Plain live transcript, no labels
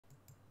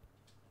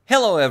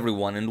Hello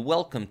everyone and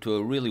welcome to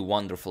a really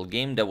wonderful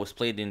game that was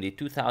played in the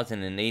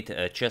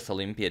 2008 Chess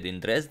Olympiad in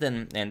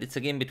Dresden, and it's a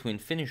game between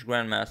Finnish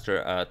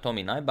Grandmaster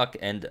Tomi Nyback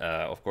and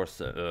of course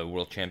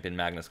world champion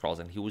Magnus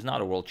Carlsen. He was not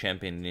a world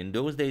champion in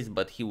those days,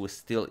 but he was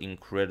still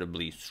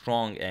incredibly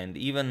strong, and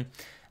even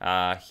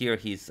here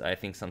he's I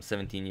think some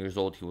 17 years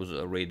old. He was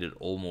rated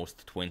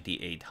almost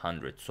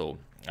 2800, so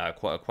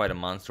quite a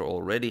monster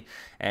already.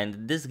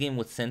 And this game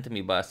was sent to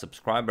me by a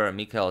subscriber,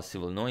 Mikael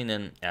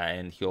Sivilnoinen,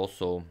 and he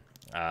also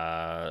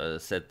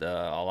said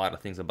a lot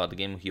of things about the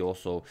game. He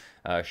also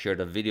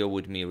shared a video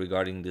with me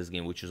regarding this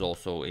game, which is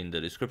also in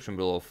the description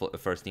below.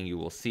 First thing you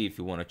will see if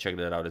you want to check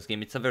that out. This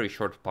game, it's a very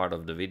short part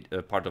of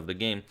the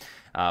game,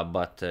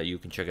 but you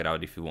can check it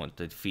out if you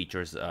want. It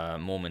features a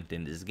moment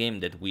in this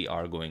game that we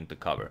are going to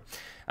cover.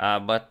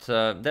 But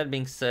that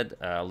being said,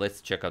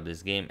 let's check out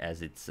this game,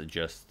 as it's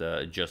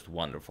just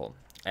wonderful.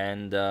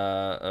 And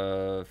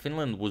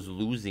Finland was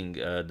losing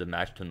the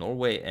match to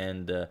Norway,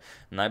 and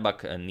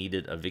Nyback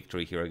needed a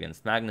victory here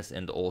against Magnus,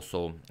 and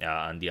also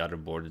on the other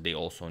board they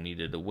also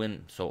needed a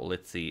win. So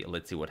let's see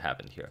what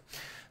happened here.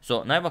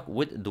 So Nyback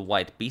with the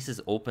white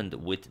pieces opened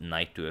with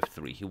knight to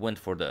f3. He went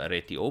for the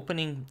Radić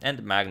opening,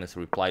 and Magnus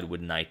replied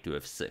with knight to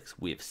f6.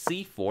 We have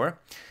c4,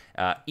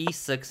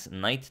 e6,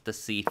 knight to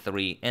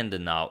c3, and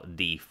now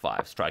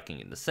d5, striking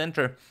in the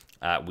center.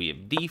 We have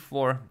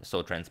d4,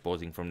 so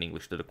transposing from the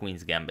English to the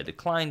Queen's Gambit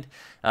declined,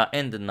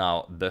 and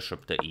now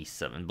bishop to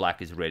e7.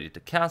 Black is ready to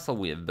castle.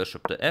 We have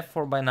bishop to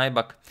f4 by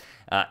Nyback,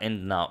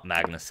 and now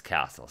Magnus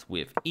castles. We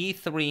have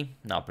e3,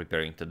 now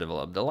preparing to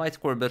develop the light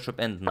square bishop,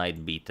 and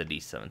knight b to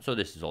d7. So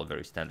this is all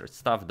very standard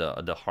stuff.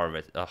 The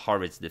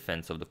Harrwitz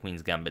defense of the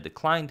Queen's Gambit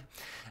declined,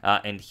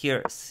 and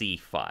here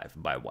c5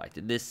 by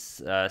white.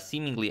 This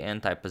seemingly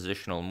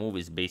anti-positional move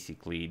is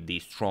basically the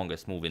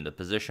strongest move in the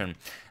position,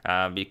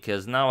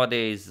 because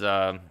nowadays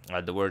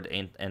the word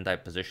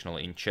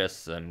anti-positional in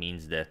chess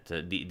means that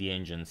the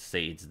engines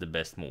say it's the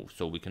best move,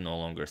 so we can no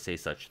longer say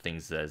such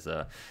things as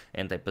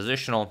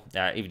anti-positional.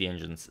 If the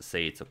engines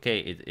say it's okay,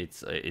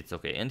 it's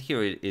okay, and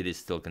here it is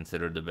still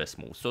considered the best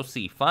move. So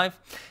c5,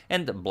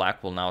 and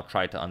black will now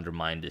try to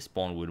undermine this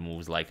pawn with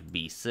moves like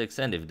b6,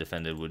 and if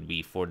defended with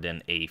b4,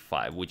 then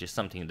a5, which is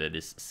something that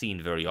is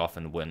seen very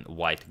often when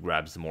white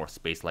grabs more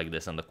space like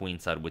this on the queen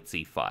side with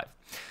c5.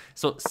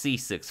 So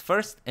c6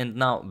 first, and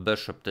now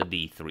bishop to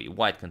d3.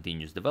 White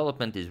continues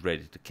development, is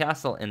ready to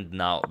castle, and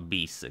now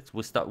b6.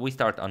 We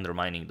start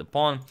undermining the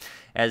pawn,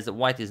 as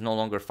white is no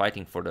longer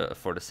fighting for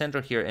the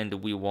center here, and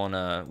we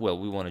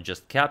wanna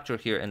just capture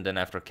here, and then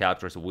after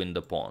captures win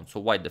the pawn. So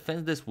white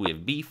defends this. We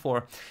have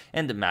b4,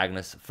 and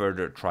Magnus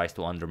further tries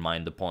to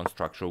undermine the pawn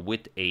structure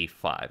with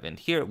a5, and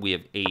here we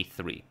have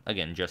a3,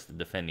 again just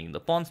defending the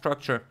pawn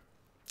structure,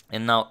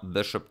 and now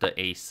bishop to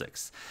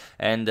a6.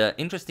 And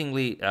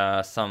interestingly,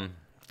 when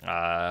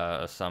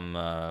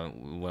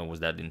was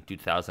that, in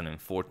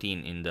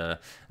 2014, in the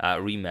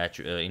rematch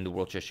in the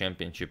World Chess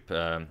Championship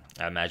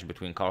match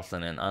between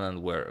Carlsen and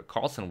Anand, where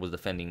Carlsen was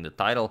defending the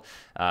title,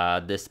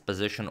 this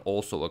position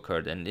also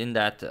occurred, and in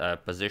that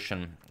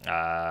position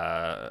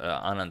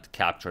Anand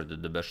captured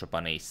the bishop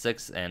on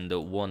a6 and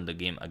won the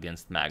game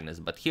against Magnus.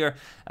 But here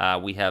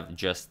we have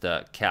just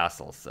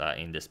castles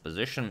in this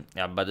position,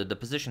 but the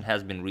position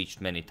has been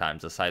reached many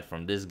times. Aside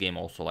from this game,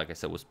 also, like I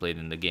said, was played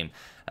in the game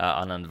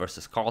Anand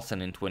versus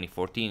Carlsen in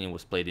 2014. It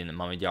was played in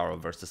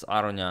Mailbox versus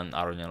Aronyan.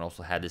 Aronyan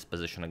also had this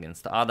position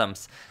against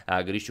Adams.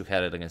 Grishuk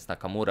had it against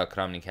Nakamura.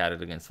 Kramnik had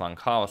it against Van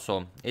Gaal.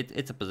 So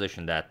it's a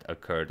position that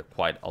occurred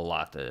quite a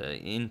lot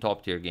in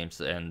top tier games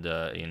and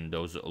in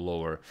those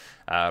lower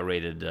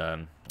rated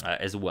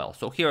as well.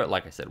 So here,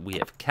 like I said, we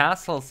have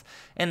castles,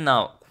 and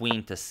now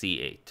queen to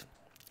c8.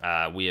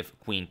 We have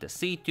queen to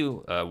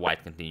c2,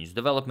 white continues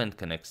development,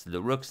 connects to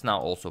the rooks, now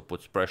also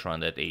puts pressure on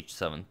that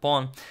h7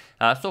 pawn.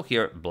 So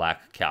here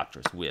black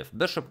captures. We have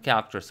bishop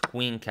captures,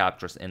 queen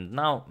captures, and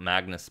now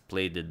Magnus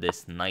played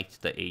this knight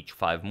to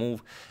h5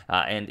 move,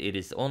 and it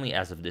is only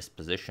as of this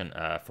position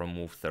from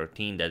move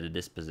 13 that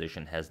this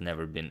position has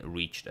never been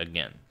reached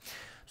again.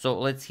 So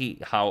let's see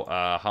how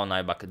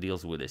Nyback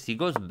deals with this. He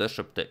goes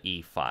bishop to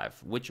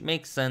e5, which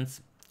makes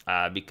sense,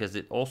 because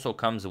it also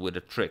comes with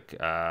a trick.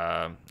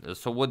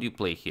 So what do you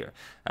play here?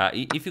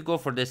 If you go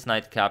for this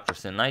knight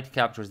captures and knight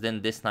captures,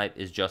 then this knight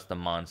is just a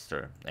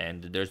monster,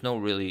 and there's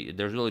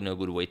really no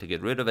good way to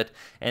get rid of it.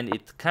 And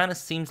it kind of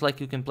seems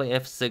like you can play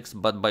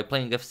f6, but by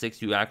playing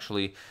f6 you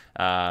actually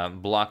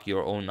block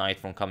your own knight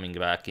from coming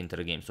back into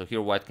the game. So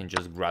here white can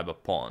just grab a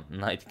pawn.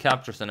 Knight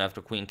captures, and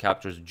after queen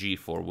captures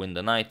g4, win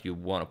the knight, you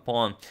won a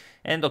pawn.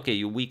 And okay,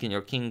 you weaken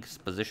your king's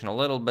position a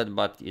little bit,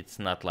 but it's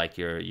not like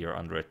you're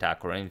under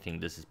attack or anything.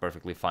 This is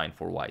perfectly fine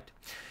for white.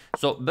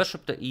 So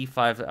bishop to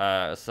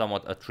e5,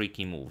 somewhat a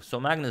tricky move. So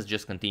Magnus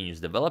just continues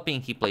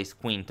developing. He plays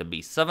queen to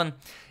b7,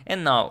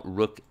 and now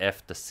rook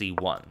f to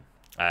c1,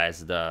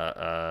 as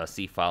the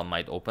c file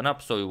might open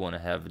up. So you want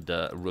to have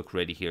the rook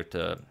ready here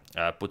to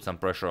put some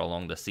pressure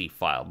along the c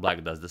file.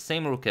 Black does the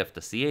same, rook f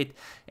to c8,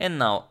 and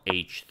now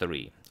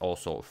h3,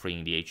 also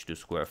freeing the h2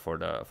 square for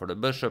the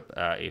bishop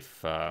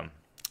if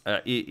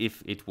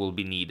if it will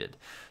be needed.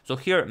 So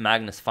here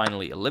Magnus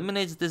finally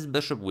eliminates this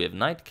bishop. We have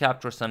knight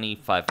captures on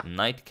e5,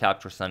 knight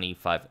captures on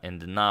e5,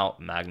 and now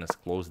Magnus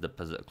closes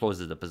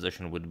the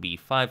position with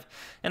b5,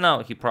 and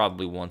now he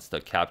probably wants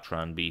to capture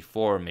on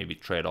b4, maybe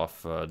trade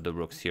off the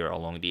rooks here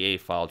along the a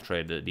file,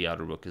 trade the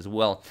other rook as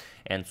well,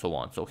 and so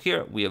on. So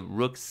here we have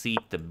rook c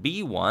to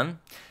b1,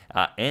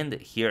 and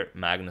here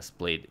Magnus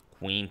played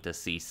queen to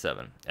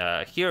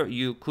c7. Here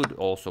you could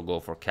also go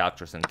for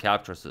captures and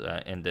captures,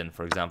 and then,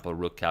 for example,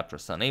 rook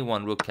captures on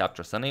a1, rook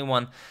captures on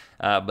a1,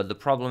 but the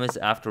problem is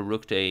after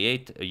rook to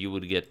a8, you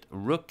would get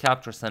rook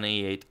captures on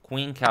a8,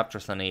 queen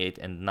captures on a8,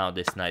 and now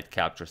this knight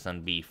captures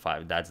on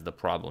b5. That's the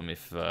problem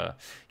if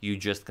you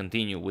just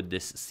continue with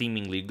this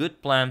seemingly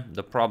good plan.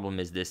 The problem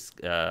is this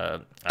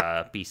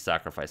piece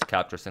sacrifice,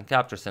 captures,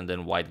 and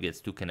then white gets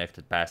two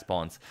connected pass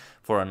pawns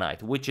for a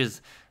knight, which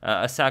is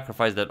a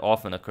sacrifice that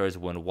often occurs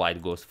when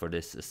white goes for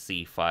this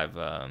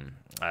c5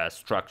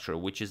 structure,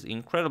 which is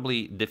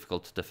incredibly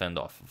difficult to defend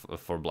off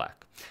for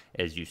black,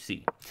 as you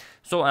see.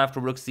 So after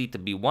rook c to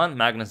b1,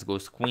 Magnus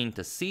goes queen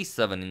to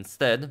c7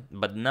 instead,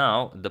 but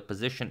now the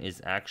position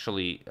is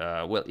actually,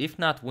 well, if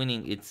not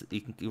winning, it's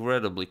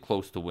incredibly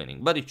close to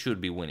winning, but it should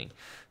be winning.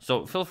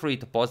 So feel free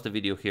to pause the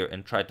video here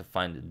and try to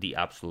find the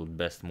absolute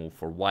best move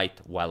for white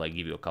while I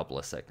give you a couple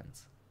of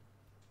seconds.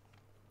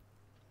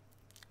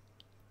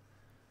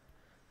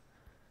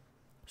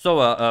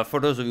 So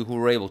for those of you who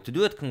were able to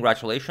do it,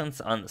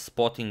 congratulations on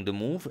spotting the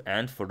move,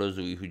 and for those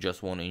of you who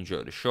just want to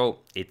enjoy the show,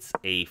 it's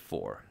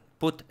a4.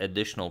 Put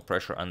additional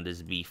pressure on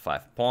this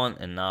b5 pawn,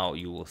 and now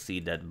you will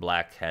see that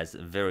black has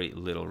very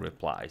little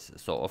replies.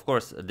 So of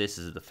course this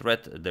is the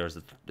threat. There's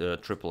a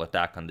triple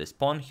attack on this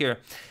pawn here,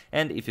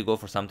 and if you go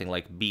for something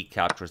like b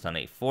captures on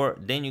a4,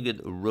 then you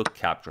get rook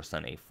captures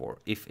on a4.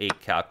 If a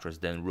captures,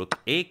 then rook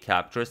a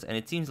captures, and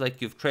it seems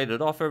like you've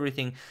traded off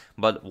everything,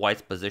 but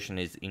white's position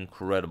is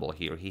incredible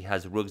here. He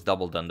has rooks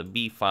doubled on the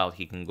b file.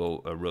 He can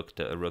go rook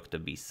to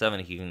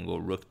b7, he can go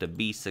rook to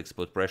b6,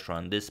 put pressure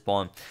on this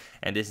pawn,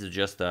 and this is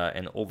just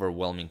an overwhelming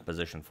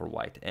position for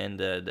white.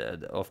 And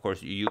of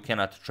course you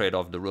cannot trade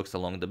off the rooks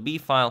along the b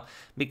file,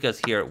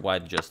 because here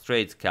white just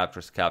trades,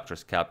 captures,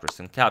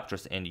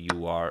 and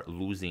you are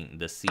losing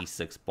the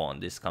c6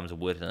 pawn. This comes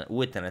with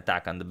an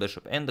attack on the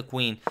bishop and the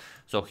queen.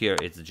 So here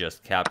it's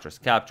just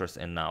captures,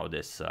 and now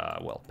this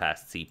well,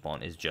 passed c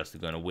pawn is just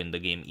going to win the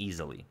game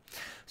easily.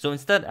 So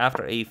instead,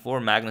 after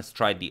a4, Magnus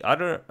tried the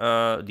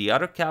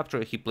other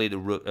capture. He played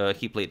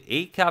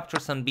a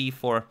captures on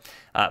b4,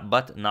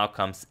 but now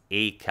comes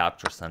a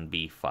captures on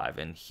b5,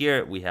 and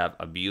here we have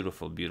a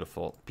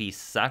beautiful piece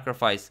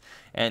sacrifice,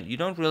 and you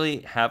don't really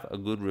have a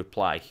good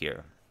reply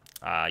here.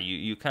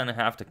 You kind of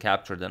have to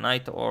capture the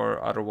knight,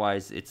 or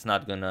otherwise it's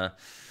not gonna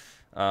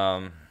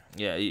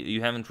yeah,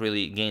 you haven't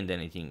really gained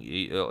anything.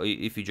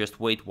 If you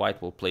just wait,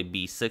 white will play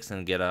b6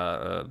 and get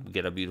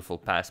a beautiful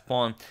pass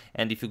pawn.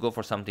 And if you go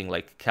for something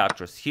like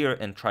captures here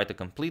and try to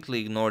completely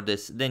ignore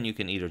this, then you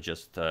can either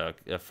just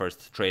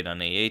first trade on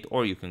a8,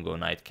 or you can go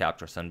knight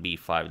captures on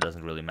b5. It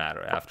doesn't really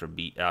matter. After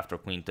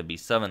queen to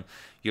b7,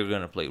 you're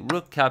gonna play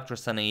rook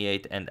captures on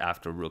a8, and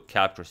after rook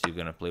captures, you're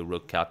gonna play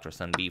rook captures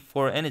on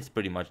b4, and it's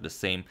pretty much the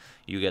same.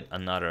 You get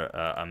another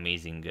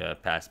amazing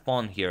pass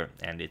pawn here,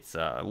 and it's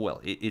well,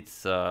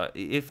 it's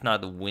if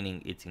not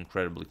winning, it's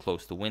incredibly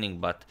close to winning.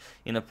 But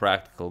in a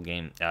practical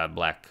game,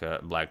 black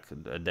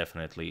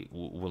definitely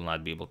will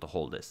not be able to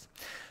hold this.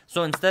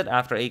 So instead,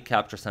 after a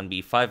captures on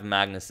b5,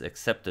 Magnus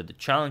accepted the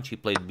challenge. He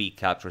played b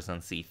captures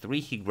on c3.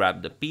 He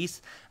grabbed the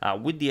piece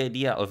with the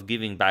idea of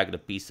giving back the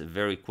piece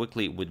very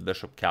quickly with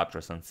bishop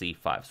captures on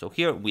c5. So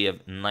here we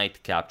have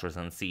knight captures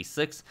on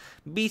c6.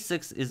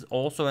 b6 is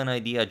also an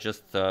idea,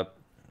 just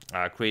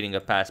creating a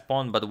pass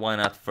pawn, but why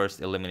not first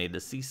eliminate the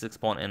c6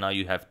 pawn, and now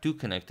you have two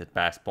connected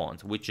pass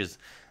pawns, which is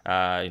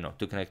you know,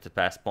 two connected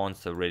pass pawns,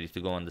 so ready to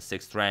go on the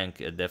 6th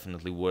rank,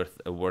 definitely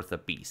worth a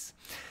piece.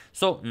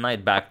 So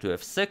knight back to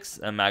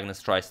f6,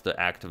 Magnus tries to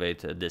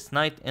activate this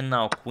knight, and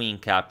now queen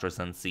captures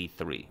on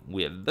c3.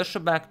 We have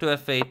bishop back to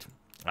f8.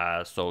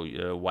 So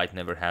white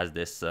never has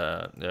this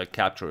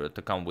capture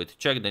to come with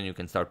check. Then you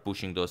can start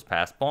pushing those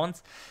pass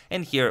pawns,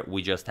 and here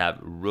we just have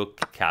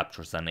rook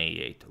captures on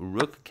a8,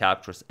 rook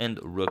captures, and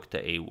rook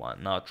to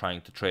a1. Now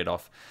trying to trade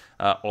off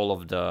all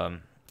of the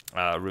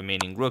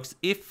remaining rooks.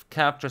 If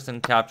captures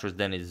and captures,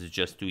 then it's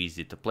just too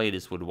easy to play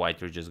this with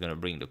white. You're just going to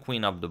bring the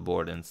queen up the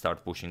board and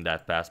start pushing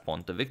that pass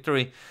pawn to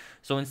victory.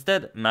 So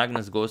instead,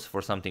 Magnus goes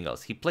for something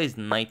else. He plays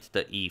knight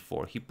to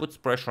e4. He puts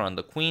pressure on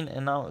the queen,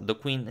 and now the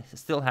queen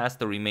still has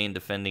to remain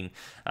defending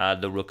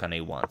the rook on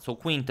a1. So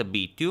queen to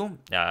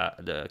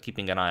b2,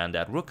 keeping an eye on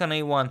that rook on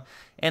a1,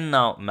 and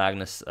now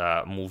Magnus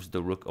moves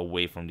the rook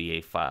away from the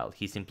a file.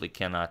 He simply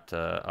cannot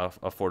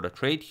afford a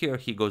trade here.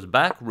 He goes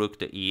back, rook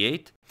to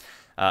e8.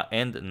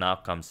 And now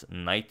comes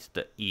knight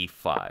to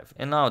e5,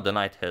 and now the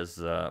knight has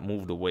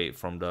moved away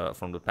from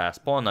the pass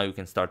pawn. Now you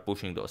can start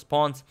pushing those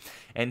pawns,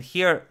 and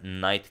here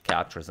knight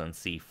captures on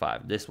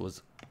c5. This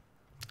was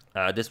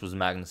This was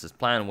Magnus's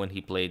plan when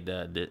he played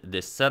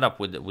this setup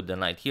with the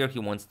knight here. He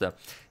wants to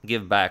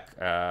give back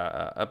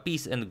a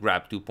piece and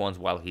grab 2 pawns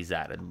while he's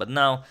at it. But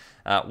now,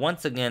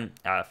 once again,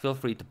 feel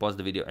free to pause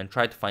the video and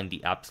try to find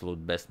the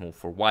absolute best move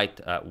for white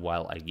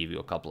while I give you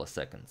a couple of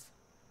seconds.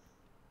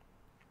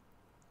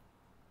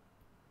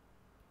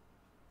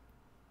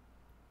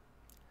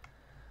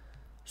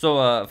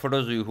 So for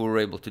those of you who were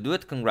able to do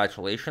it,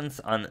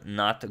 congratulations on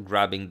not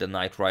grabbing the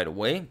knight right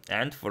away.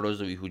 And for those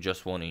of you who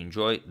just want to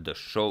enjoy the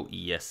show,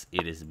 yes,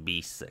 it is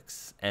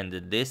b6. And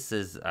this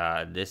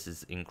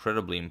is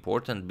incredibly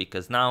important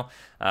because now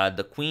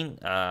the queen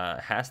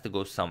has to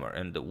go somewhere.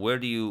 And where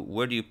do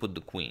you put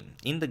the queen?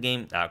 In the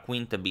game,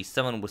 queen to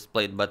b7 was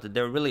played, but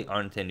there really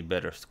aren't any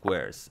better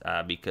squares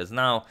because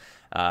now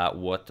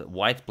what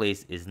white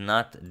plays is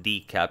not d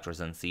captures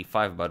on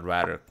c5, but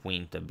rather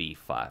queen to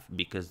b5,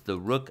 because the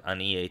rook on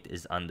e8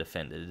 is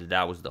undefended.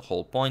 That was the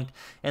whole point.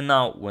 And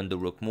now when the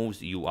rook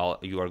moves, you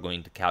are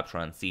going to capture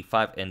on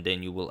c5, and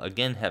then you will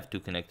again have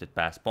 2 connected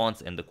pass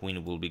pawns, and the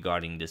queen will be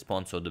guarding this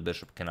pawn, so the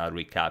bishop cannot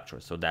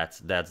recapture. So that's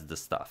the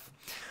stuff.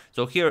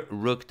 So here,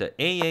 rook to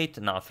a8,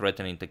 now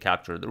threatening to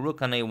capture the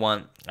rook on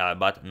a1,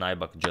 but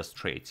Nyback just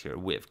trades here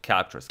with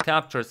captures,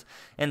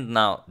 and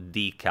now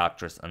d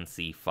captures on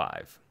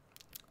c5.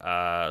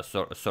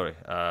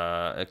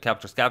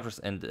 Captures,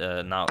 and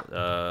now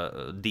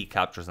d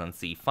captures on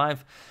c5.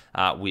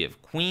 We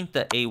have queen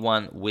to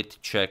a1 with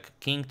check,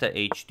 king to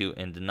h2,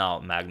 and now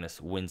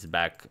Magnus wins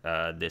back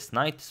this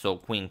knight. So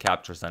queen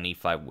captures on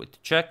e5 with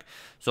check.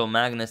 So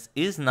Magnus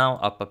is now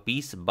up a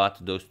piece, but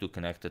those 2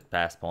 connected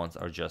pass pawns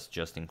are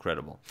just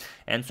incredible.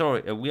 And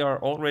sorry, we are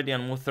already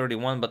on move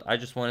 31, but I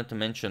just wanted to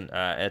mention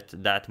at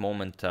that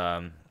moment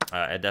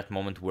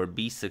where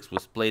b6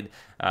 was played,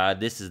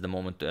 this is the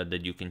moment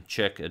that you can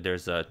check.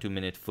 There's a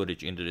 2-minute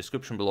footage in the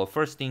description below.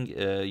 First thing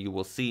you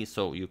will see,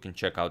 so you can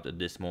check out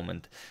this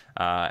moment,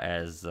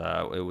 as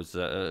it was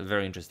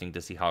very interesting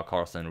to see how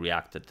Carlsen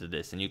reacted to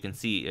this. And you can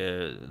see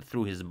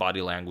through his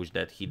body language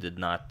that he did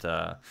not...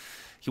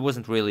 he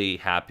wasn't really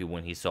happy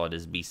when he saw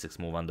this b6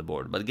 move on the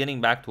board. But getting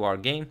back to our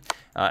game,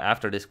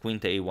 after this queen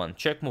to a1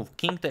 check move,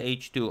 king to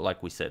h2,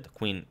 like we said,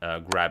 queen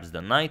grabs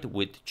the knight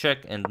with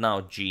check, and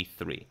now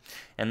g3.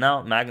 And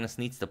now Magnus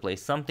needs to play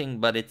something,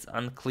 but it's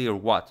unclear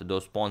what.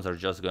 Those pawns are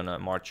just gonna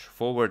march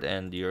forward,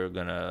 and you're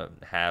gonna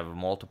have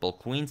multiple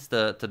queens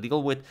to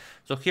deal with.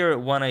 So here,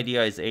 one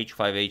idea is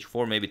h5,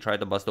 h4, maybe try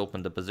to bust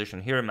open the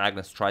position here.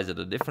 Magnus tries it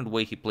a different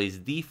way. He plays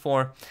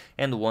d4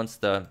 and wants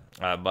to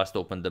bust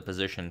open the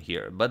position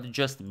here, but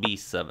just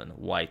b7.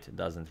 White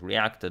doesn't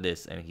react to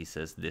this, and he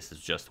says this is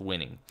just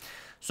winning.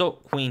 So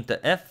queen to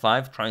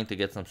f5, trying to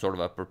get some sort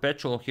of a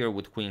perpetual here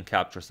with queen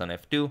captures on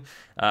f2,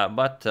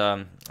 but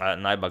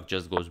Nyback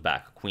just goes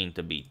back. Queen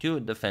to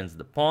b2, defends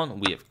the pawn.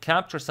 We have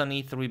captures on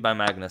e3 by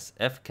Magnus,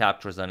 f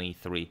captures on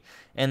e3,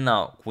 and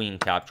now queen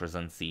captures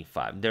on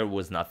c5. There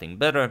was nothing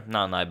better.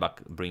 Now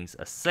Nyback brings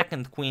a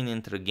second queen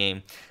into the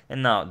game,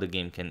 and now the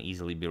game can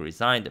easily be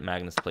resigned.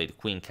 Magnus played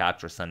queen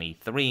captures on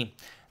e3,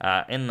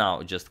 and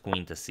now just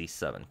queen to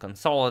c7.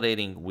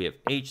 Consolidating, we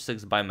have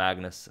h6 by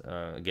Magnus,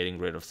 getting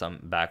rid of some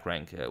back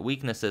rank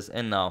weaknesses,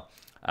 and now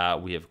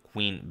we have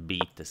queen b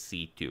to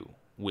c2.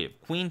 We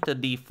have queen to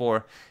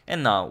d4,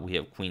 and now we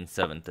have queen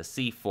 7 to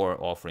c4,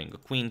 offering a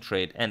queen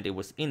trade. And it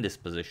was in this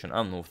position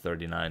on move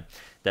 39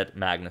 that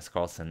Magnus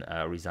Carlsen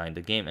resigned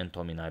the game, and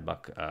Tomi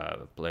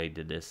Nyback played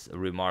this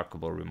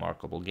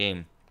remarkable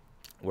game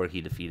where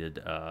he defeated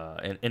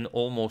an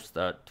almost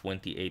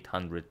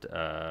 2800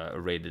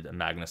 rated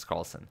Magnus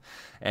Carlsen.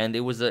 And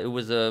it was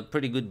a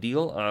pretty good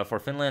deal for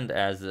Finland,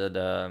 as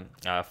the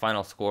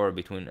final score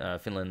between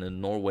Finland and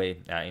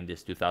Norway in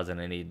this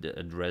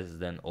 2008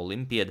 Dresden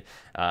Olympiad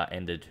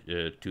ended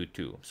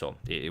 2-2. So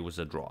it was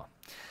a draw.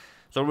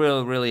 So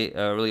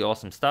really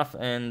awesome stuff.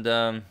 And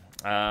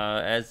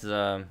as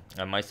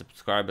my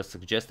subscriber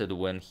suggested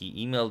when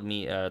he emailed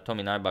me,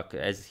 Tomi Nyback,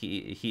 as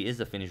he is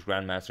a Finnish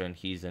grandmaster and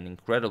he's an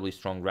incredibly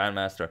strong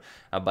grandmaster,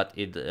 but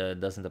it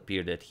doesn't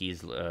appear that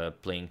he's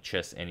playing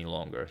chess any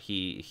longer.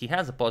 He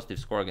has a positive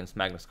score against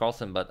Magnus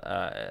Carlsen, but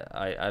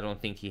I don't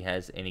think he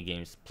has any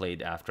games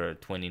played after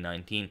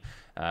 2019.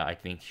 I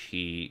think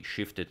he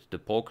shifted to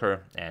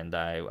poker, and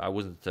I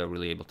wasn't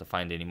really able to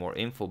find any more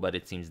info, but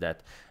it seems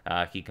that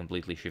he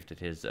completely shifted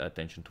his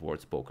attention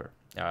towards poker.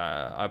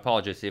 I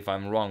apologize if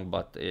I'm wrong,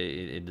 but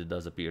it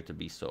does appear to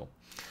be so.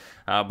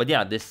 But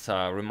yeah, this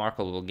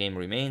remarkable game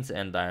remains,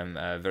 and I'm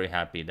very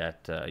happy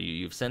that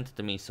you've sent it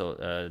to me. So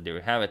there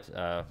you have it.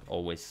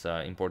 Always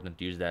important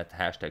to use that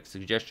hashtag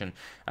suggestion,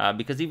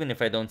 because even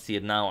if I don't see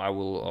it now, I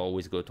will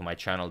always go to my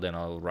channel, then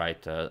I'll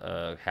write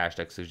a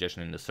hashtag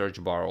suggestion in the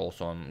search bar.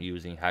 Also, I'm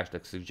using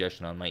hashtag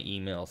suggestion on my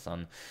emails,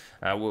 on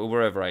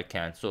wherever I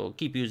can. So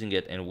keep using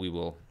it, and we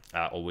will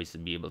always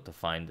be able to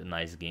find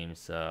nice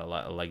games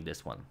like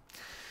this one.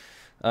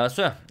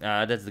 So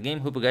yeah, that's the game.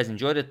 Hope you guys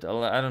enjoyed it.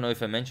 I don't know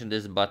if I mentioned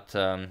this, but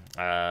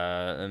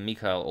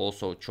Mikhail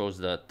also chose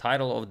the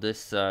title of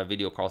this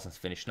video, Carlsen's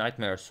Finnish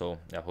Nightmare, so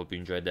I hope you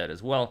enjoyed that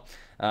as well.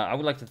 I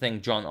would like to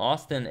thank John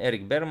Austin,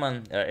 Eric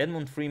Berman,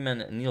 Edmund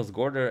Freeman, Niels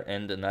Gorder,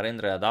 and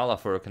Narendra Adala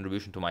for a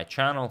contribution to my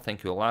channel.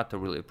 Thank you a lot, I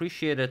really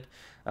appreciate it.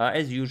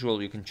 As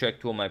usual, you can check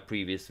 2 of my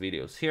previous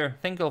videos here.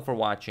 Thank you all for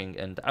watching,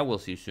 and I will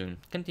see you soon,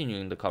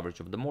 continuing the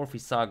coverage of the Morphy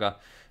saga,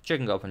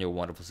 checking up on your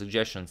wonderful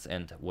suggestions,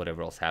 and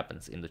whatever else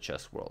happens in the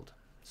chess world.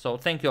 So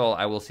thank you all,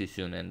 I will see you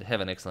soon, and have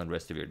an excellent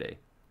rest of your day.